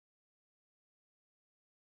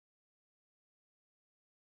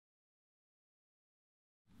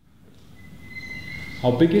How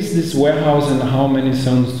big is this warehouse and how many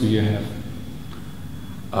zones do you have?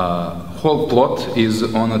 Whole plot is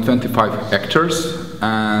on 25 hectares,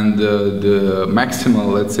 and the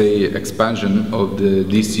maximal, let's say, expansion of the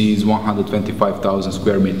DC is 125,000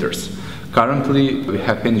 square meters. Currently, we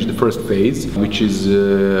have finished the first phase, which is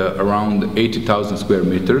around 80,000 square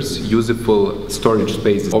meters. Usable storage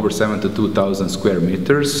space is over 72,000 square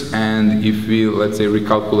meters. And if we, let's say,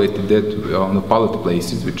 recalculated that on the pallet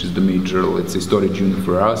places, which is the major, let's say, storage unit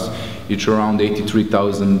for us, it's around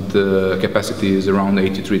 83,000, capacity is around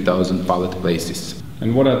 83,000 pallet places.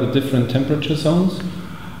 And what are the different temperature zones?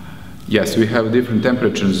 Yes, we have different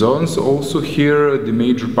temperature zones. Also here, the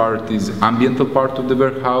major part is ambiental part of the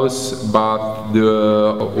warehouse, but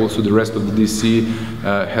also the rest of the DC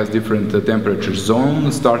has different temperature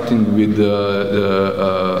zones, starting with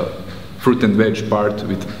the fruit and veg part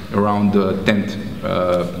with around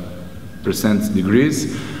 10%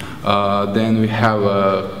 degrees. Then we have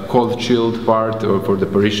a cold chilled part for the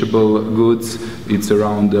perishable goods. It's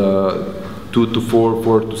around 2 to 4,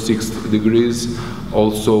 4 to 6 degrees.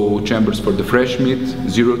 Also chambers for the fresh meat,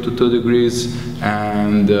 0 to 2 degrees,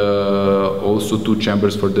 and also 2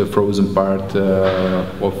 chambers for the frozen part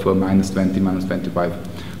of -20,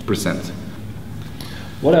 -25%.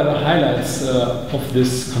 What are the highlights of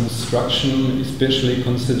this construction, especially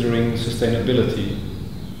considering sustainability?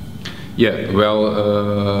 Yeah, well,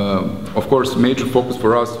 of course, major focus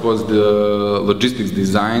for us was the logistics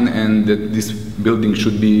design, and that this building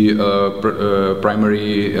should be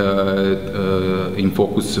primary in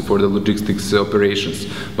focus for the logistics operations,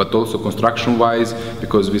 but also construction-wise,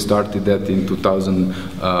 because we started that in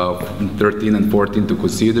 2013 and 14 to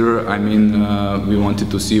consider. I mean, we wanted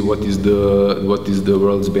to see what is the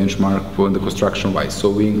world's benchmark for the construction-wise. So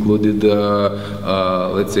we included,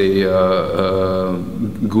 let's say,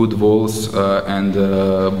 good walls and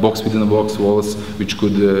box within a box walls, which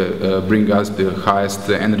could bring us the highest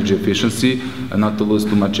energy efficiency and not to lose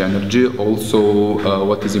too much energy. Also,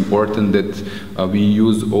 what is important that we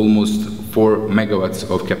use almost 4 megawatts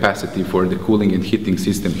of capacity for the cooling and heating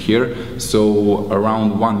system here. So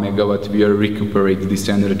around 1 megawatt we are recuperating this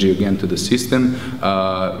energy again to the system,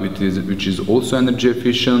 which is also energy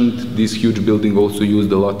efficient. This huge building also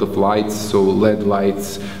used a lot of lights, so LED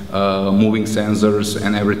lights, moving sensors,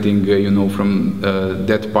 and everything, you know, from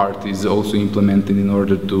that part is also implemented in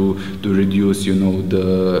order to reduce, you know,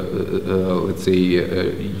 the let's say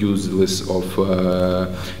useless of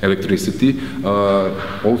electricity.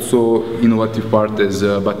 Also, innovative part as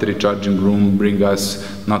a battery charging room bring us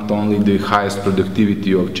not only the highest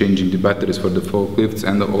productivity of changing the batteries for the forklifts,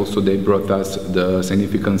 and also they brought us the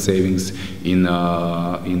significant savings in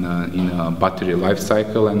battery life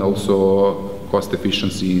cycle, and also cost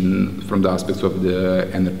efficiency from the aspects of the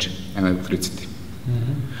energy and electricity.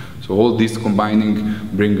 Mm-hmm. So all this combining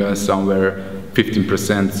bring us somewhere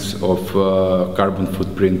 15% of carbon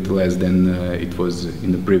footprint less than it was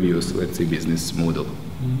in the previous, let's say, business model.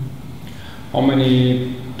 Mm-hmm. How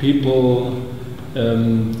many people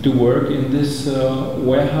do work in this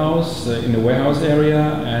warehouse, in the warehouse area,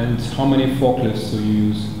 and how many forklifts do you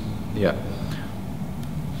use? Yeah.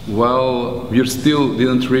 Well, we still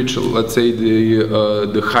didn't reach, let's say,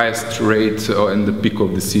 the highest rate and the peak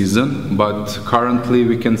of the season, but currently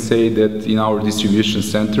we can say that in our distribution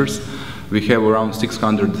centers we have around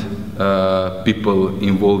 600 people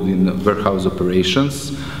involved in warehouse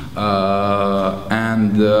operations,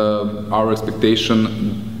 and our expectation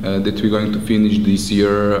that we're going to finish this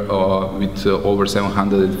year with over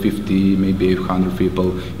 750, maybe 800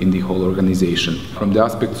 people in the whole organization. From the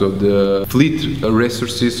aspects of the fleet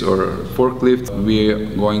resources or forklifts, we are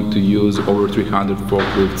going to use over 300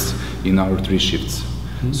 forklifts in our 3 shifts.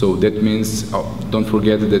 Mm-hmm. So that means, don't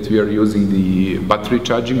forget that we are using the battery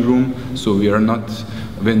charging room, so we are not,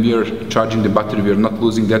 when we are charging the battery, we are not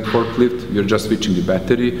losing that forklift, we are just switching the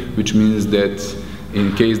battery, which means that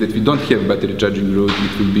in case that we don't have battery charging route,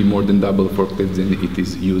 it will be more than double forklifts than it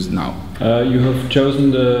is used now. You have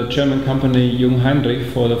chosen the German company Jung Heinrich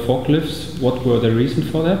for the forklifts. What were the reasons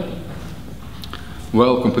for that?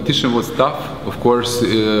 Well, competition was tough. Of course,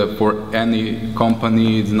 for any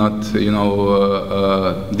company, it's not, you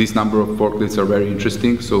know, this number of forklifts are very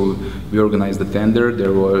interesting. So we organized the tender.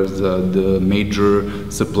 There was the major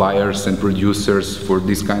suppliers and producers for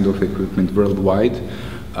this kind of equipment worldwide.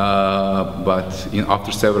 But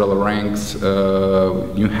after several ranks,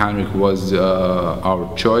 Jung Heinrich was our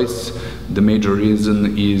choice. The major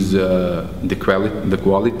reason is the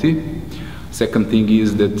quality. Second thing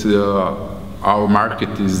is that our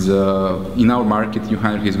market is, in our market, Jung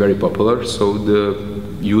Heinrich is very popular, so the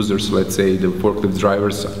users, let's say the forklift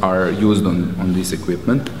drivers, are used on this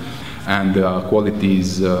equipment. and quality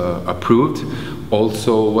is approved.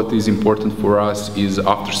 Also, what is important for us is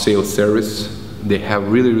after-sales service. They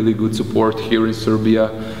have really good support here in Serbia.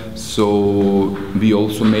 So we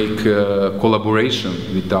also make collaboration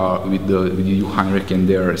with the Heinrich and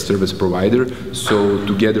their service provider. So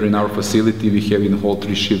together in our facility, we have in whole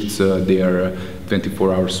 3 shifts their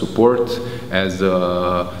 24-hour support as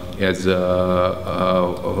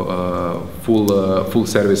full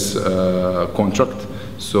service contract.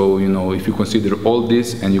 So, you know, if you consider all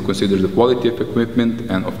this and you consider the quality of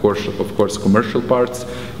equipment and of course commercial parts,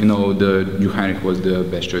 you know, the new Heinrich was the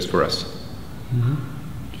best choice for us. Mm-hmm.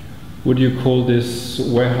 Would you call this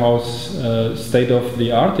warehouse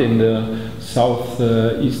state-of-the-art in the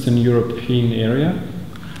southeastern European area?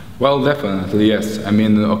 Well, definitely, yes. I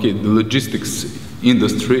mean, okay, the logistics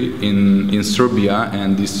industry in Serbia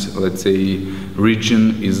and this, let's say,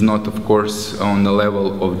 region is not, of course, on the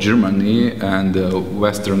level of Germany and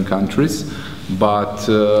Western countries. But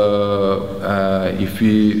if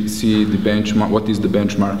we see the benchmark, what is the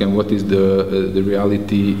benchmark and what is the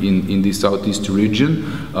reality in the southeast region,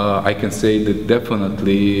 I can say that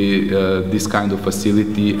definitely this kind of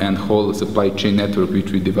facility and whole supply chain network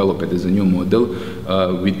which we developed as a new model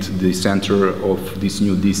with the center of this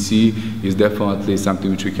new DC is definitely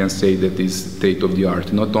something which we can say that is state of the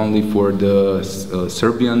art, not only for the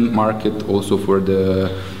Serbian market, also for the,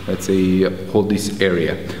 let's say, whole this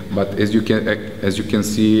area. But as you can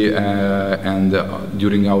see, and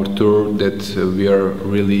during our tour, that we are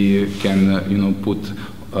really can put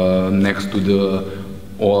next to the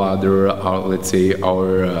all other let's say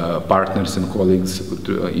our partners and colleagues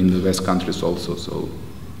in the West countries also. So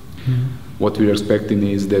what we are expecting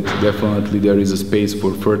is that definitely there is a space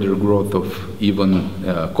for further growth of even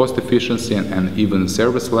cost efficiency and even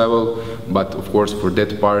service level. But of course, for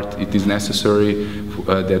that part, it is necessary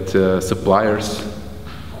that suppliers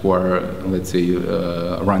who are, let's say,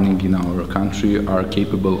 running in our country are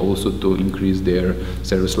capable also to increase their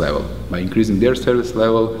service level. By increasing their service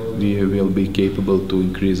level, we will be capable to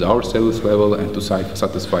increase our service level and to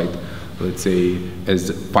satisfy, let's say, as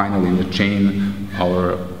finally in the chain,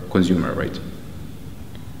 our consumer, right?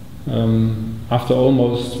 After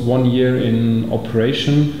almost 1 year in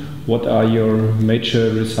operation, what are your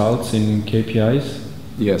major results in KPIs?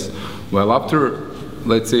 Yes, well, after,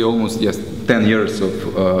 let's say, almost 10 years of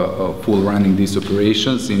full running these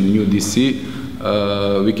operations in new DC,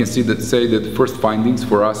 we can say that first findings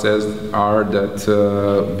for us are that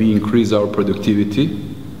we increase our productivity,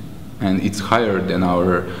 and it's higher than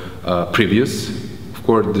our previous. Of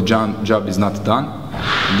course, the job is not done.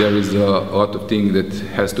 There is a lot of things that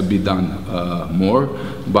has to be done more,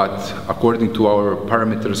 but according to our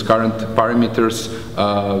parameters, current parameters,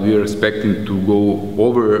 we are expecting to go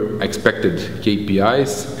over expected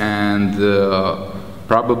KPIs and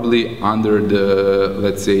probably under the,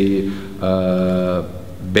 let's say,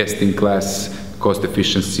 best-in-class cost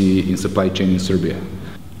efficiency in supply chain in Serbia.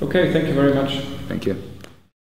 Okay, thank you very much. Thank you.